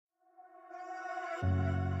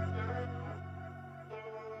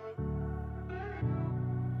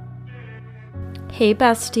Hey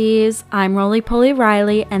besties, I'm Roly Poly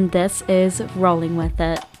Riley and this is Rolling With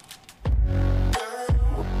It.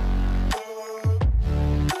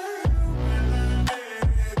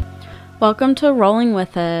 Welcome to Rolling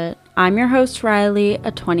With It. I'm your host Riley,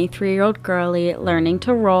 a 23-year-old girly learning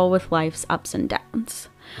to roll with life's ups and downs.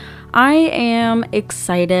 I am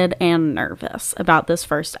excited and nervous about this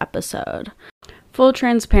first episode. Full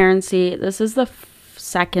transparency, this is the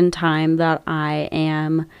second time that I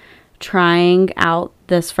am trying out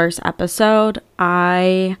this first episode.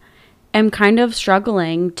 I am kind of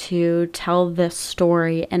struggling to tell this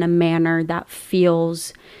story in a manner that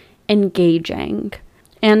feels engaging.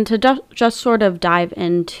 And to just sort of dive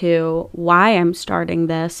into why I'm starting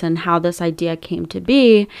this and how this idea came to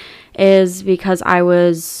be is because I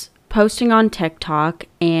was posting on TikTok,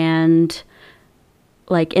 and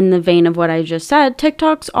like in the vein of what I just said,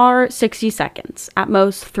 TikToks are 60 seconds, at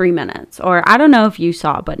most 3 minutes. Or I don't know if you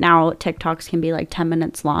saw, but now TikToks can be like 10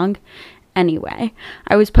 minutes long. Anyway,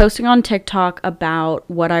 I was posting on TikTok about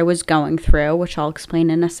what I was going through, which I'll explain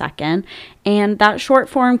in a second. And that short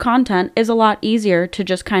form content is a lot easier to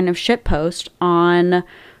just kind of shitpost on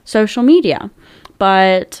social media.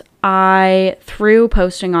 But through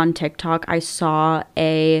posting on TikTok, I saw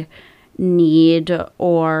a need,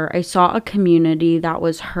 or I saw a community that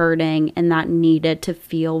was hurting and that needed to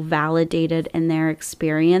feel validated in their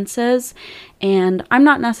experiences. And I'm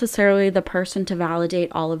not necessarily the person to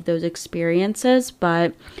validate all of those experiences,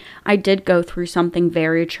 but I did go through something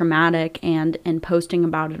very traumatic, and in posting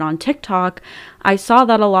about it on TikTok, I saw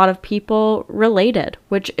that a lot of people related,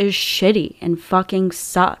 which is shitty and fucking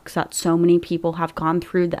sucks that so many people have gone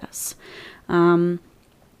through this.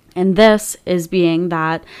 And this is being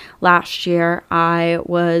that last year I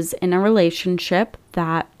was in a relationship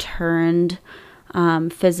that turned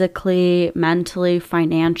physically, mentally,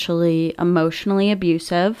 financially, emotionally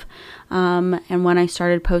abusive. And when I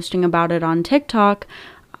started posting about it on TikTok,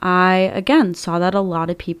 I, again, saw that a lot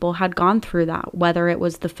of people had gone through that, whether it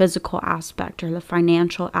was the physical aspect or the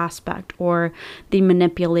financial aspect or the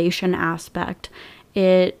manipulation aspect.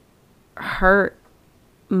 It hurt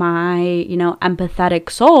my, empathetic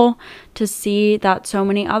soul to see that so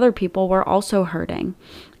many other people were also hurting.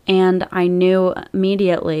 And I knew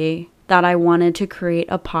immediately that I wanted to create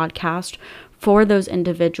a podcast for those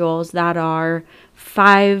individuals that are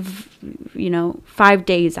 5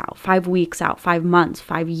 days out, 5 weeks out, 5 months,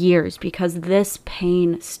 5 years, because this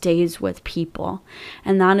pain stays with people.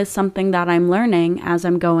 And that is something that I'm learning as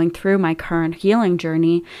I'm going through my current healing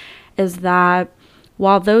journey, is that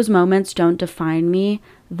while those moments don't define me,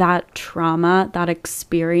 that trauma, that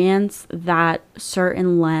experience, that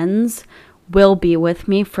certain lens will be with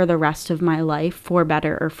me for the rest of my life, for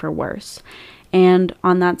better or for worse. And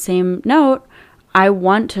on that same note, I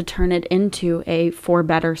want to turn it into a for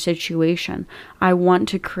better situation. I want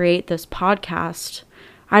to create this podcast.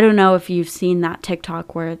 I don't know if you've seen that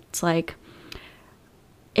TikTok where it's like,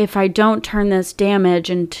 if I don't turn this damage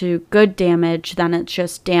into good damage, then it's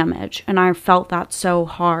just damage. And I felt that so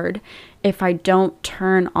hard. If I don't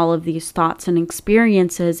turn all of these thoughts and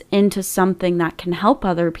experiences into something that can help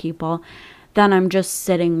other people, then I'm just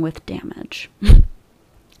sitting with damage.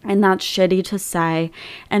 And that's shitty to say.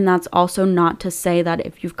 And that's also not to say that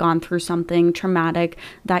if you've gone through something traumatic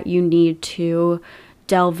that you need to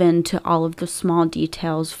delve into all of the small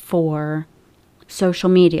details for social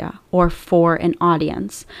media or for an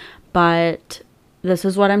audience. But this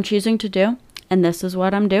is what I'm choosing to do, and this is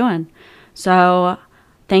what I'm doing. So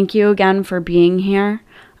thank you again for being here.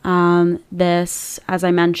 This, as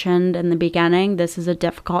I mentioned in the beginning, this is a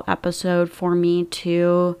difficult episode for me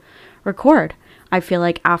to record. I feel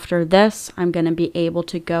like after this, I'm going to be able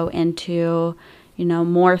to go into,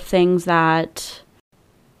 more things that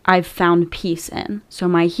I've found peace in. So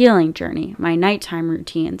my healing journey, my nighttime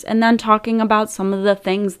routines, and then talking about some of the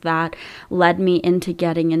things that led me into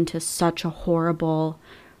getting into such a horrible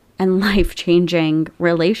and life-changing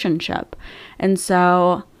relationship. And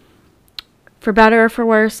so, for better or for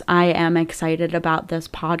worse, I am excited about this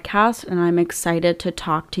podcast, and I'm excited to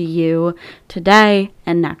talk to you today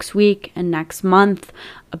and next week and next month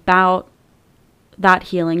about that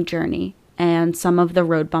healing journey and some of the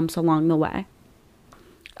road bumps along the way.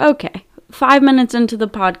 Okay, 5 minutes into the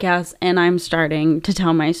podcast, and I'm starting to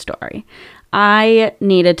tell my story. I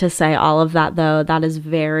needed to say all of that, though. That is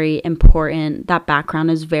very important. That background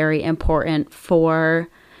is very important for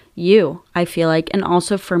you, I feel like, and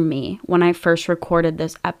also for me. When I first recorded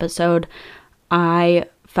this episode, I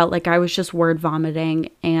felt like I was just word vomiting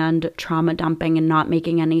and trauma dumping and not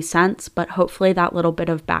making any sense. But hopefully that little bit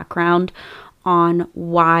of background on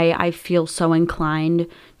why I feel so inclined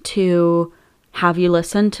to have you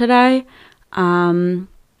listen today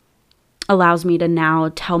allows me to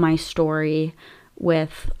now tell my story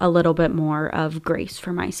with a little bit more of grace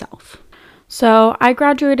for myself. So I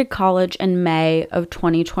graduated college in May of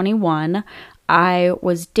 2021. I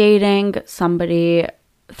was dating somebody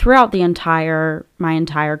throughout my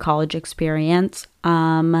entire college experience.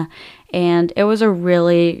 And it was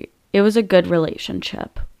a good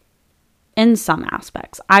relationship in some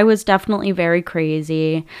aspects. I was definitely very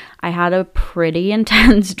crazy. I had a pretty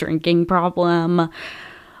intense drinking problem,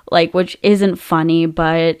 which isn't funny,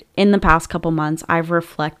 but in the past couple months, I've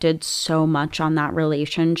reflected so much on that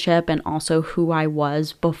relationship and also who I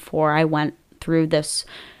was before I went through this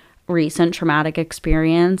recent traumatic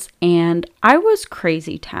experience, and I was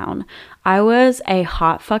crazy town. I was a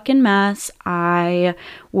hot fucking mess. I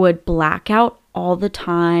would black out all the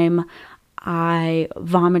time. I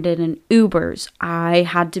vomited in Ubers. I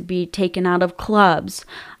had to be taken out of clubs.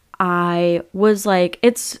 I was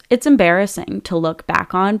it's embarrassing to look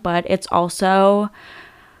back on, but it's also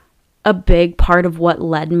a big part of what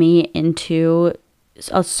led me into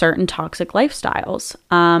a certain toxic lifestyles.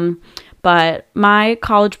 But my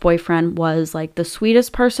college boyfriend was the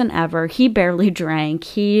sweetest person ever. He barely drank.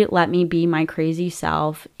 He let me be my crazy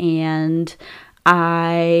self, and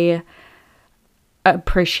I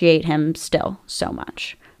appreciate him still so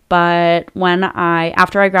much. But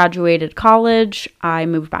after I graduated college, I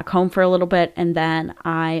moved back home for a little bit, and then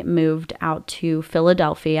I moved out to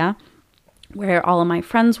Philadelphia, where all of my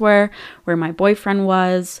friends were, where my boyfriend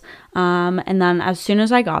was. And then as soon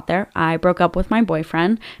as I got there, I broke up with my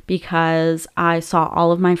boyfriend because I saw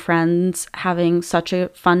all of my friends having such a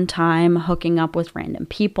fun time hooking up with random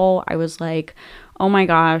people. I was like, oh my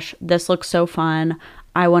gosh, this looks so fun.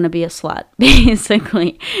 I want to be a slut,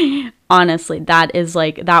 basically. Honestly, that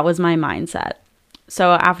was my mindset.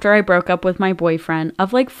 So after I broke up with my boyfriend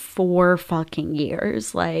of 4 fucking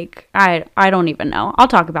years, I don't even know. I'll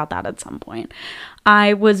talk about that at some point.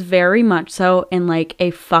 I was very much so in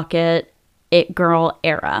a fuck it girl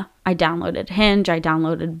era. I downloaded Hinge. I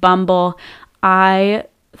downloaded Bumble. I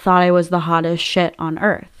thought I was the hottest shit on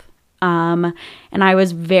earth. And I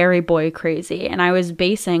was very boy crazy, and I was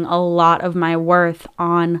basing a lot of my worth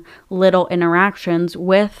on little interactions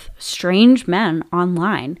with strange men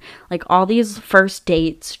online. All these first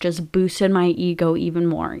dates just boosted my ego even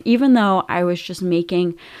more, even though I was just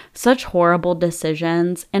making such horrible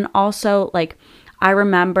decisions. And also I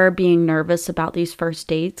remember being nervous about these first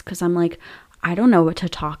dates because I'm I don't know what to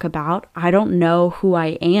talk about. I don't know who I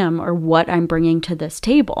am or what I'm bringing to this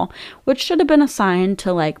table, which should have been a sign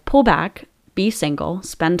to pull back, be single,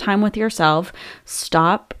 spend time with yourself,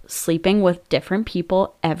 stop sleeping with different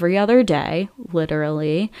people every other day,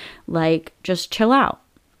 literally, just chill out.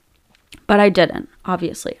 But I didn't,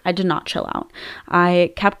 obviously. I did not chill out.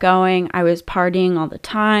 I kept going. I was partying all the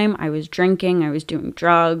time. I was drinking. I was doing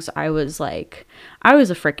drugs. I was a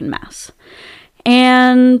freaking mess.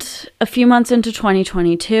 And a few months into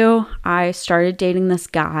 2022, I started dating this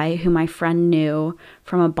guy who my friend knew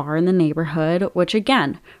from a bar in the neighborhood, which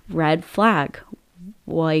again, red flag.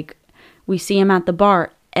 We see him at the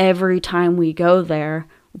bar every time we go there,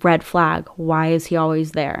 red flag. Why is he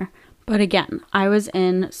always there? But again, I was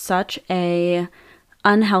in such a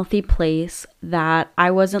unhealthy place that I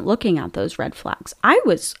wasn't looking at those red flags. I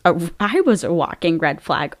was a walking red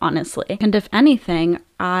flag, honestly. And if anything,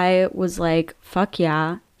 I was fuck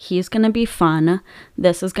yeah, he's gonna be fun.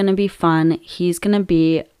 This is gonna be fun. He's gonna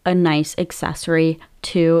be a nice accessory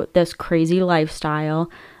to this crazy lifestyle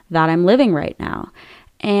that I'm living right now.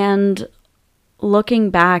 And looking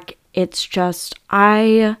back, it's just,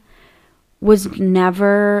 I was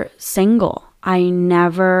never single. I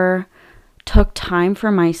never took time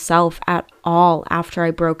for myself at all after I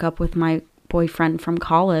broke up with my boyfriend from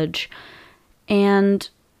college. And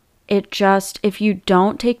it just, if you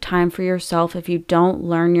don't take time for yourself, if you don't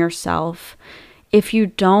learn yourself, if you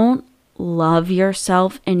don't love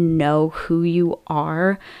yourself and know who you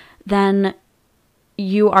are, then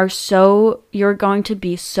you're going to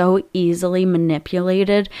be so easily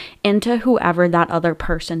manipulated into whoever that other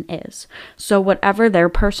person is. So whatever their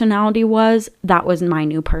personality was, that was my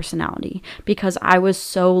new personality, because I was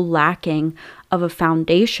so lacking of a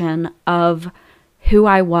foundation of who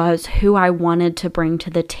I was, who I wanted to bring to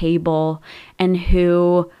the table, and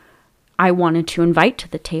who I wanted to invite to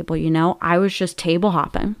the table, I was just table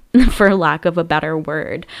hopping, for lack of a better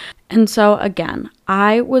word. And so again,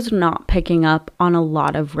 I was not picking up on a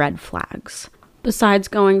lot of red flags. Besides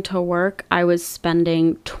going to work, I was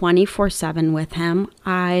spending 24/7 with him.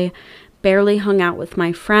 I barely hung out with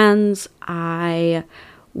my friends. I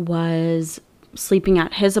was sleeping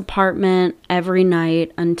at his apartment every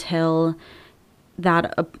night until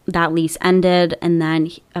that lease ended, and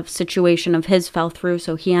then a situation of his fell through,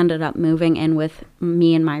 so he ended up moving in with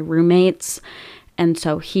me and my roommates. And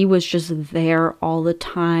so he was just there all the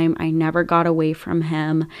time. I never got away from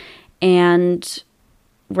him. And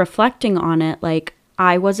reflecting on it, like,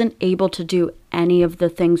 I wasn't able to do any of the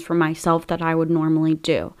things for myself that I would normally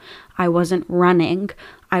do. I wasn't running.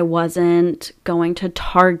 I wasn't going to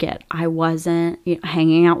Target. I wasn't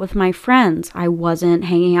hanging out with my friends. I wasn't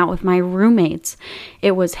hanging out with my roommates.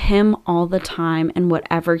 It was him all the time and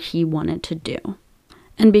whatever he wanted to do.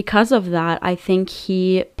 And because of that, I think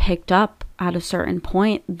he picked up at a certain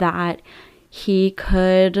point that he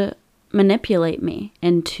could manipulate me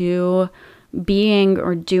into being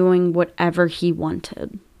or doing whatever he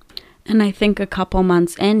wanted. And I think a couple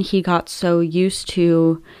months in, he got so used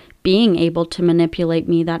to being able to manipulate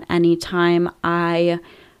me that anytime I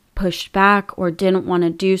pushed back or didn't want to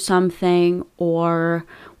do something or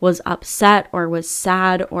was upset or was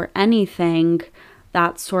sad or anything,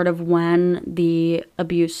 that's sort of when the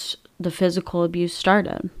physical abuse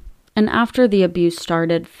started. And after the abuse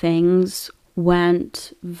started, things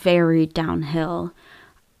went very downhill.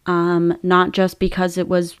 Not just because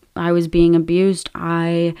I was being abused.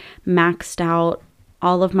 I maxed out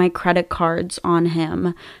all of my credit cards on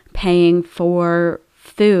him, paying for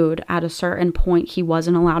food. At a certain point, he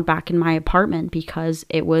wasn't allowed back in my apartment because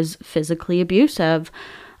it was physically abusive.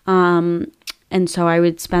 And so I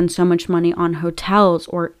would spend so much money on hotels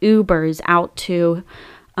or Ubers out to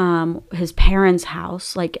his parents'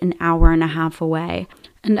 house, like an hour and a half away.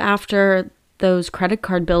 And after those credit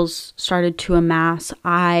card bills started to amass,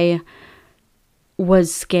 I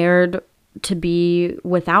was scared to be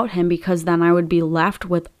without him because then I would be left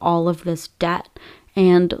with all of this debt.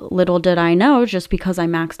 And little did I know, just because I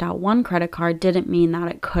maxed out one credit card didn't mean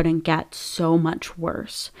that it couldn't get so much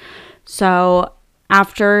worse. So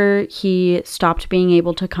after he stopped being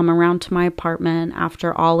able to come around to my apartment,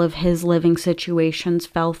 after all of his living situations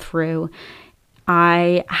fell through,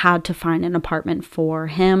 I had to find an apartment for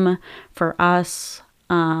him, for us.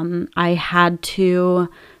 I had to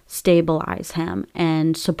stabilize him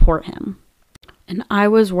and support him. And I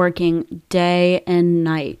was working day and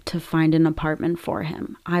night to find an apartment for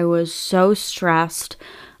him. I was so stressed.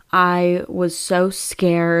 I was so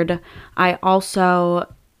scared. I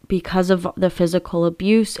also, because of the physical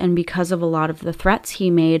abuse and because of a lot of the threats he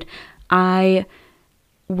made, I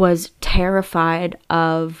was terrified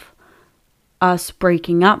of us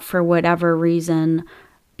breaking up for whatever reason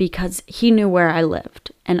because he knew where I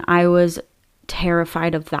lived, and I was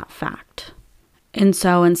terrified of that fact. And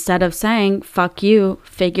so instead of saying, fuck you,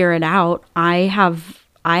 figure it out, I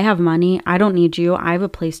have money, I don't need you, I have a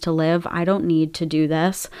place to live, I don't need to do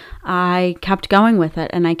this, I kept going with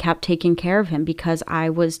it, and I kept taking care of him because I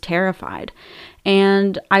was terrified.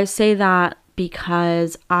 And I say that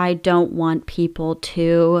because I don't want people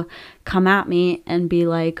to come at me and be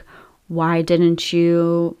like, why didn't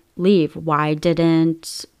you leave? Why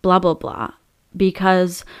didn't blah, blah, blah?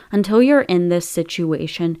 Because until you're in this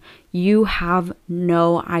situation, you have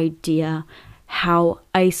no idea how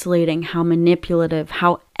isolating, how manipulative,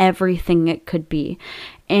 how everything it could be.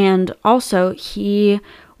 And also, he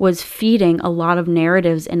was feeding a lot of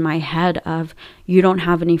narratives in my head of, you don't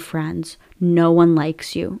have any friends, no one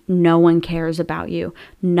likes you, no one cares about you,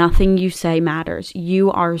 nothing you say matters, you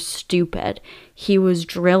are stupid. He was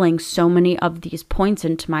drilling so many of these points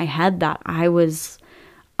into my head that I was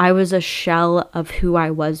a shell of who I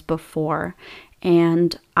was before.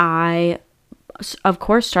 And I, of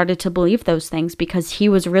course, started to believe those things because he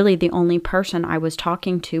was really the only person I was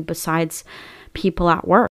talking to besides people at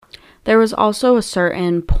work. There was also a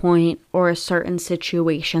certain point or a certain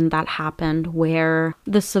situation that happened where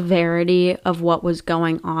the severity of what was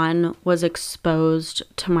going on was exposed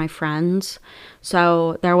to my friends.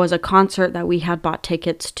 So there was a concert that we had bought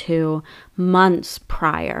tickets to months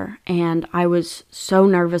prior, and I was so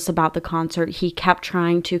nervous about the concert. He kept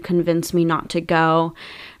trying to convince me not to go.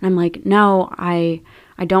 And I'm like, no, I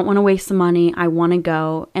don't want to waste the money. I want to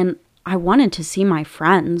go. And I wanted to see my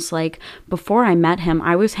friends. Like, before I met him,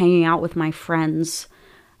 I was hanging out with my friends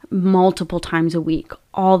multiple times a week,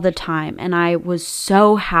 all the time. And I was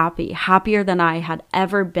so happy, happier than I had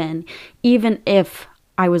ever been. Even if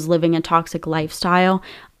I was living a toxic lifestyle,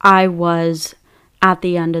 I was, at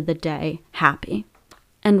the end of the day, happy.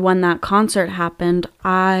 And when that concert happened,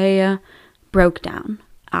 I broke down.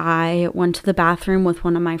 I went to the bathroom with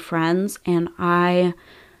one of my friends, and I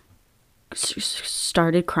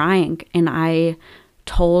started crying, and I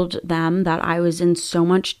told them that I was in so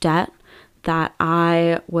much debt, that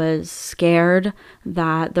I was scared,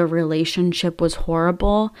 that the relationship was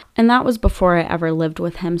horrible. And that was before I ever lived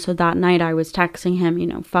with him. So that night I was texting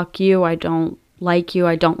him, fuck you, I don't like you,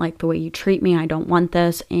 I don't like the way you treat me, I don't want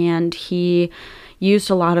this. And he used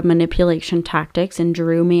a lot of manipulation tactics and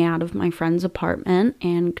drew me out of my friend's apartment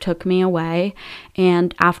and took me away.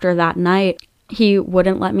 And after that night, he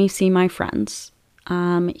wouldn't let me see my friends.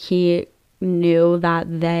 He knew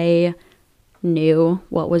that they knew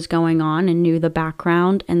what was going on and knew the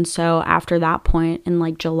background. And so after that point in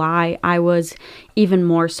like July, I was even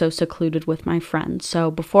more so secluded with my friends.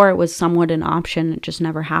 So before it was somewhat an option, it just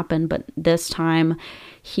never happened. But this time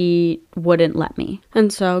he wouldn't let me.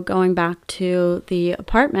 And so going back to the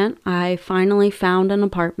apartment, I finally found an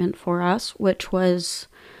apartment for us, which was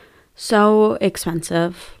so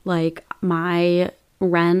expensive. Like my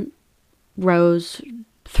rent rose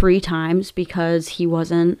 3 times because he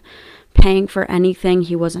wasn't paying for anything.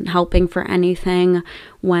 He wasn't helping for anything.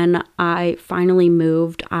 When I finally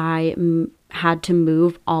moved, I had to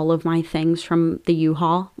move all of my things from the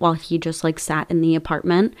U-Haul while he just like sat in the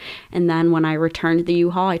apartment. And then when I returned the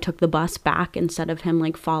U-Haul, I took the bus back instead of him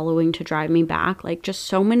like following to drive me back. Like just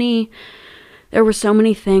there were so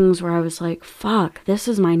many things where I was like, fuck, this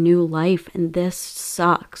is my new life and this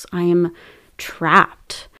sucks. I am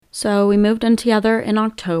trapped. So we moved in together in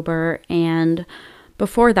October, and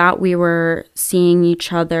before that, we were seeing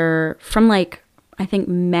each other from like, I think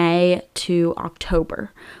May to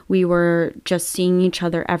October. We were just seeing each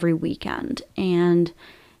other every weekend. And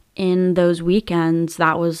in those weekends,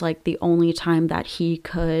 that was like the only time that he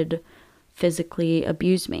could physically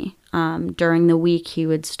abuse me. During the week, he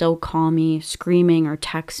would still call me screaming or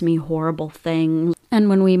text me horrible things. And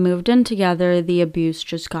when we moved in together, the abuse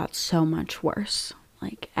just got so much worse.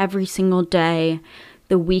 Like every single day,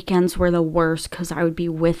 the weekends were the worst because I would be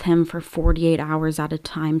with him for 48 hours at a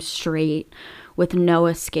time straight with no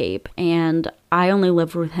escape. And I only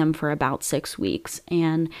lived with him for about 6 weeks.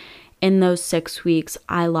 And in those 6 weeks,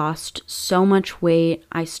 I lost so much weight.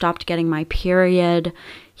 I stopped getting my period.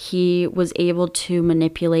 He was able to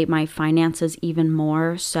manipulate my finances even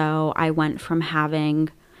more. So I went from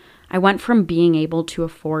being able to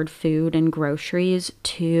afford food and groceries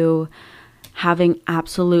to having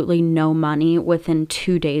absolutely no money within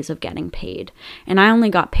 2 days of getting paid. And I only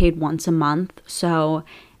got paid once a month, so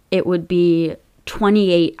it would be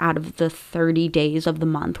 28 out of the 30 days of the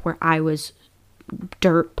month where I was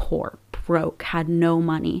dirt poor, broke, had no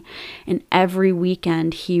money. And every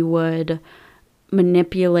weekend he would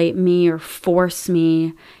manipulate me or force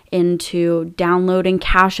me into downloading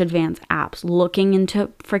cash advance apps, looking into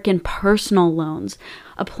freaking personal loans,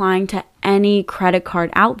 applying to any credit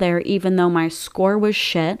card out there, even though my score was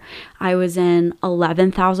shit. I was in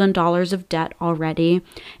 $11,000 of debt already.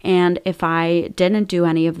 And if I didn't do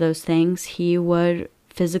any of those things, he would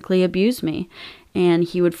physically abuse me. And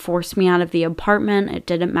he would force me out of the apartment. It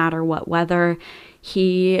didn't matter what weather.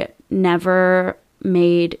 He never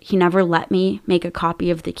let me make a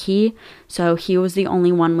copy of the key, so he was the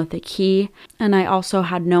only one with the key. And I also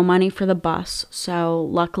had no money for the bus, so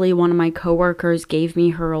luckily one of my coworkers gave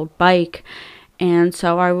me her old bike, and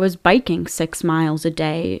so I was biking 6 miles a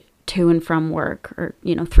day to and from work, or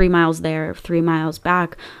 3 miles there, 3 miles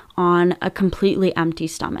back, on a completely empty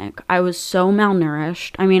stomach. I was so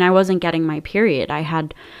malnourished. I mean, I wasn't getting my period.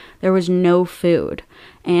 There was no food.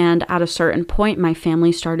 And at a certain point, my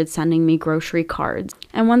family started sending me grocery cards.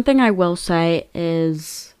 And one thing I will say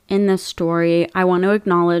is, in this story, I want to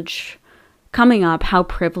acknowledge coming up how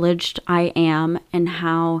privileged I am and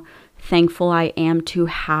how thankful I am to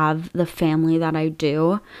have the family that I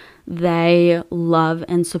do. They love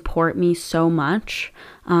and support me so much.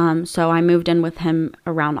 So I moved in with him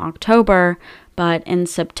around October, but in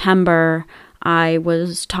September, I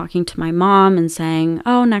was talking to my mom and saying,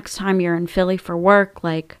 oh, next time you're in Philly for work,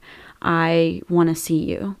 like, I want to see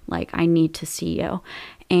you. Like, I need to see you.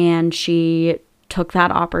 And she took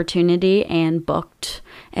that opportunity and booked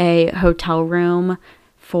a hotel room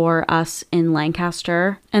for us in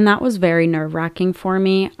Lancaster. And that was very nerve-wracking for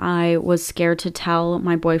me. I was scared to tell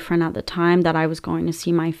my boyfriend at the time that I was going to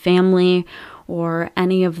see my family or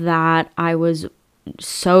any of that. I was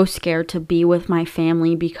so scared to be with my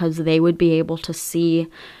family because they would be able to see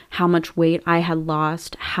how much weight I had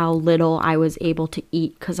lost, how little I was able to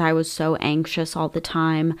eat because I was so anxious all the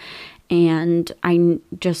time. And I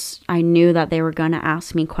knew that they were going to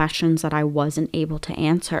ask me questions that I wasn't able to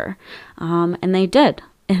answer. And they did.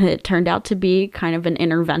 And it turned out to be kind of an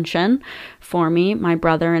intervention for me. My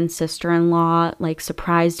brother and sister-in-law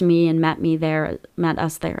surprised me and met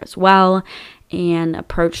us there as well, and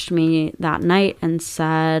approached me that night and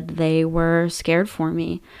said they were scared for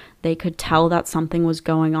me, They could tell that something was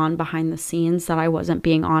going on behind the scenes that I wasn't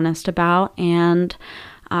being honest about, and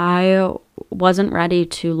I wasn't ready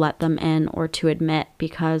to let them in or to admit,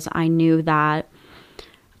 because I knew that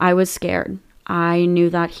I was scared. I knew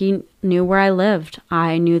that he knew where I lived.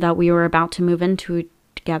 I knew that we were about to move into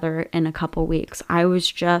together in a couple weeks. I was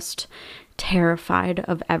just terrified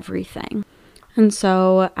of everything. And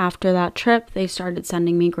so after that trip, they started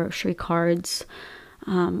sending me grocery cards,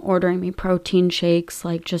 ordering me protein shakes,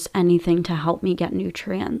 like just anything to help me get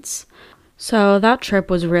nutrients. So that trip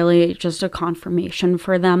was really just a confirmation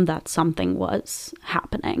for them that something was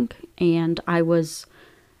happening and I was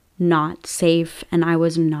not safe and I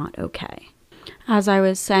was not okay. As I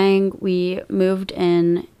was saying, we moved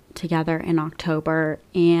in together in October,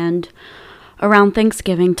 and around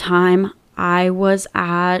Thanksgiving time, I was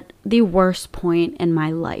at the worst point in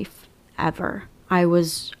my life ever. I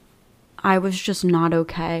was just not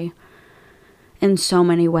okay in so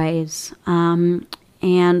many ways.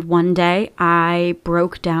 And one day I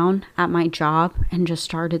broke down at my job and just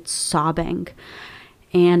started sobbing.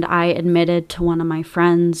 And I admitted to one of my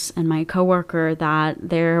friends and my coworker that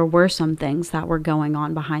there were some things that were going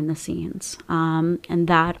on behind the scenes, and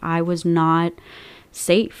that I was not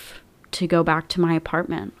safe to go back to my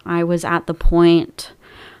apartment. I was at the point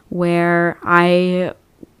where I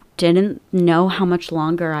didn't know how much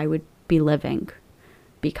longer I would be living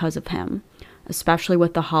because of him, especially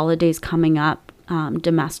with the holidays coming up.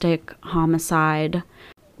 Domestic homicide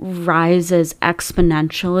rises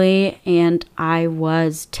exponentially, and I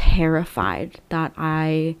was terrified that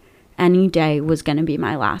any day was going to be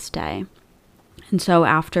my last day. And so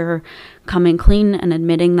after coming clean and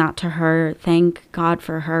admitting that to her, thank God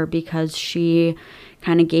for her, because she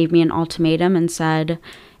kind of gave me an ultimatum and said,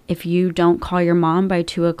 if you don't call your mom by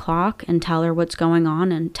 2:00 and tell her what's going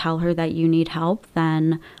on and tell her that you need help,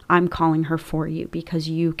 then I'm calling her for you, because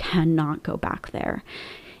you cannot go back there.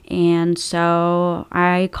 And so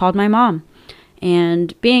I called my mom.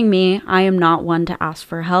 And being me, I am not one to ask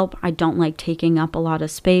for help. I don't like taking up a lot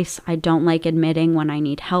of space. I don't like admitting when I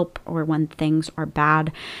need help or when things are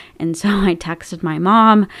bad. And so I texted my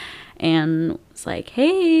mom and was like,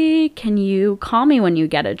 hey, can you call me when you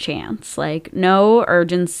get a chance? Like, no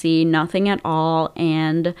urgency, nothing at all.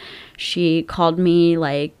 And she called me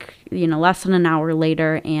less than an hour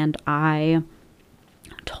later, and I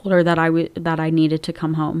told her that I needed to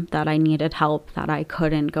come home, that I needed help, that I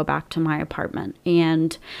couldn't go back to my apartment.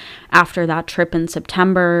 And after that trip in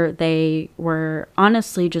September, they were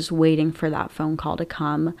honestly just waiting for that phone call to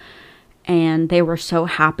come. And they were so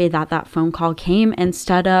happy that that phone call came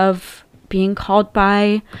instead of being called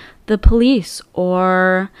by the police,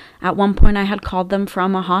 or at one point I had called them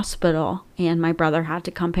from a hospital and my brother had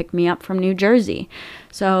to come pick me up from New Jersey.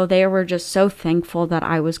 So they were just so thankful that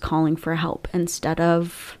I was calling for help instead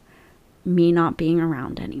of me not being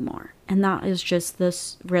around anymore. And that is just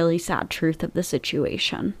this really sad truth of the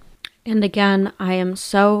situation. And again, I am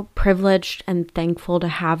so privileged and thankful to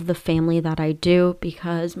have the family that I do,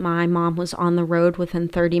 because my mom was on the road within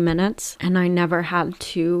 30 minutes and I never had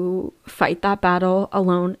to fight that battle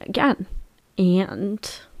alone again.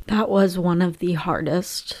 And that was one of the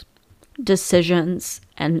hardest decisions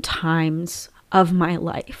and times of my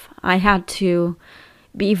life. I had to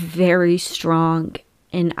be very strong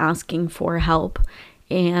in asking for help.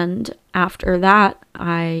 And after that,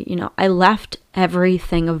 I left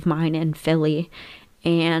everything of mine in Philly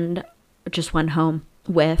and just went home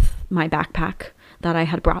with my backpack that I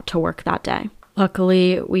had brought to work that day.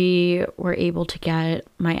 Luckily, we were able to get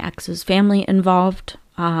my ex's family involved,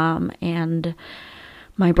 and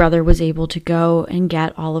my brother was able to go and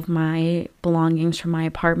get all of my belongings from my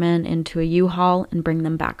apartment into a U-Haul and bring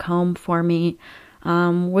them back home for me,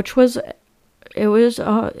 which was... It was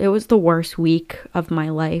the worst week of my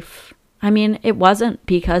life. I mean, it wasn't,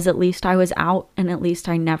 because at least I was out and at least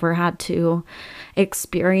I never had to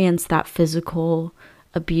experience that physical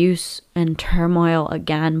abuse and turmoil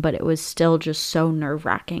again, but it was still just so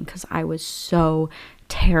nerve-wracking because I was so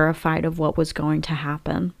terrified of what was going to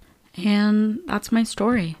happen. And that's my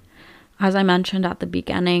story. As I mentioned at the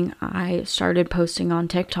beginning, I started posting on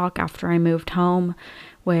TikTok after I moved home,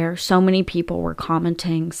 where so many people were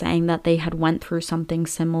commenting, saying that they had went through something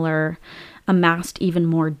similar, amassed even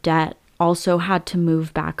more debt, also had to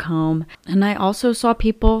move back home. And I also saw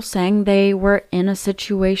people saying they were in a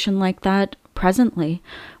situation like that presently,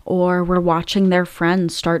 or were watching their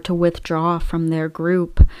friends start to withdraw from their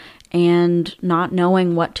group and not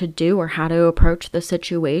knowing what to do or how to approach the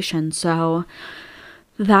situation. So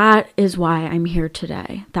that is why I'm here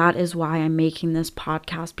today. That is why I'm making this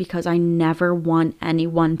podcast, because I never want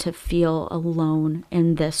anyone to feel alone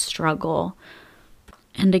in this struggle.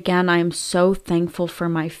 And again, I'm so thankful for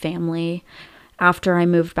my family. After I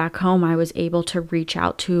moved back home, I was able to reach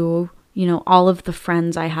out to, all of the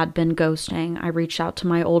friends I had been ghosting. I reached out to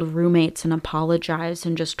my old roommates and apologized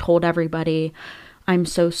and just told everybody, I'm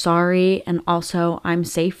so sorry, and also I'm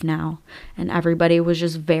safe now. And everybody was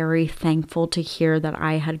just very thankful to hear that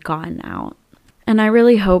I had gotten out. And I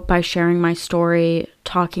really hope by sharing my story,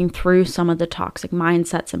 talking through some of the toxic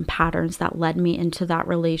mindsets and patterns that led me into that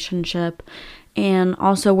relationship, and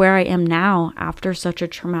also where I am now after such a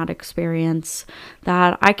traumatic experience,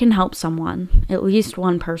 that I can help someone, at least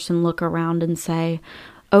one person, look around and say,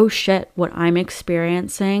 oh shit, what I'm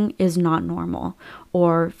experiencing is not normal,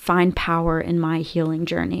 or find power in my healing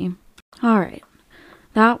journey. All right.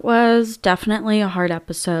 That was definitely a hard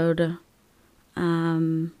episode,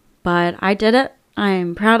 but I did it.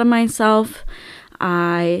 I'm proud of myself.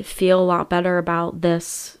 I feel a lot better about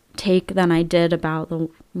this take than I did about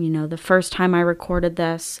the first time I recorded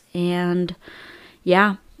this. And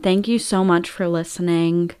yeah, thank you so much for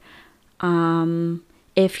listening.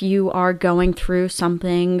 If you are going through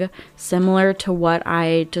something similar to what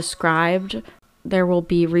I described, there will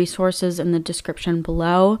be resources in the description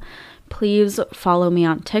below. Please follow me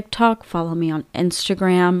on TikTok, follow me on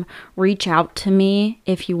Instagram, reach out to me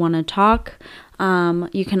if you want to talk.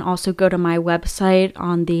 You can also go to my website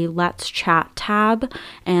on the Let's Chat tab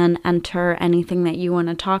and enter anything that you want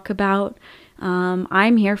to talk about.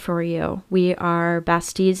 I'm here for you. We are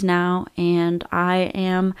besties now, and I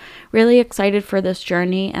am really excited for this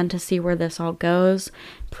journey and to see where this all goes.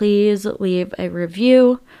 Please leave a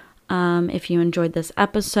review if you enjoyed this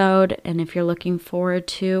episode and if you're looking forward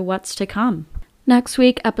to what's to come. Next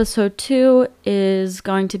week, episode 2 is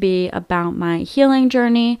going to be about my healing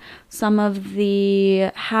journey, some of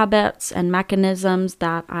the habits and mechanisms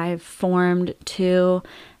that I've formed to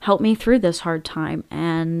help me through this hard time.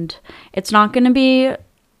 And it's not going to be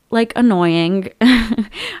annoying.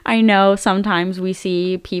 I know sometimes we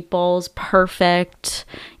see people's perfect,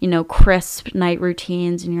 crisp night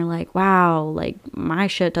routines and you're like, wow, my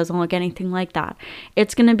shit doesn't look anything like that.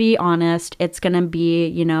 It's going to be honest. It's going to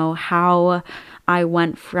be, how I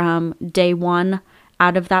went from day one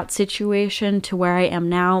out of that situation to where I am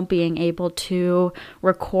now, being able to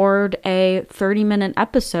record a 30-minute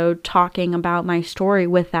episode talking about my story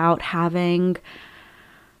without having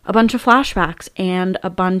a bunch of flashbacks and a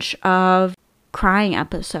bunch of crying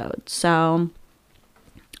episodes. So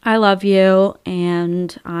I love you,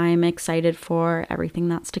 and I'm excited for everything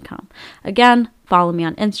that's to come. Again, follow me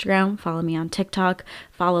on Instagram, follow me on TikTok,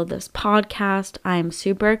 follow this podcast. I'm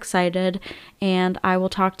super excited, and I will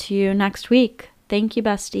talk to you next week. Thank you,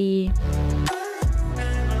 bestie.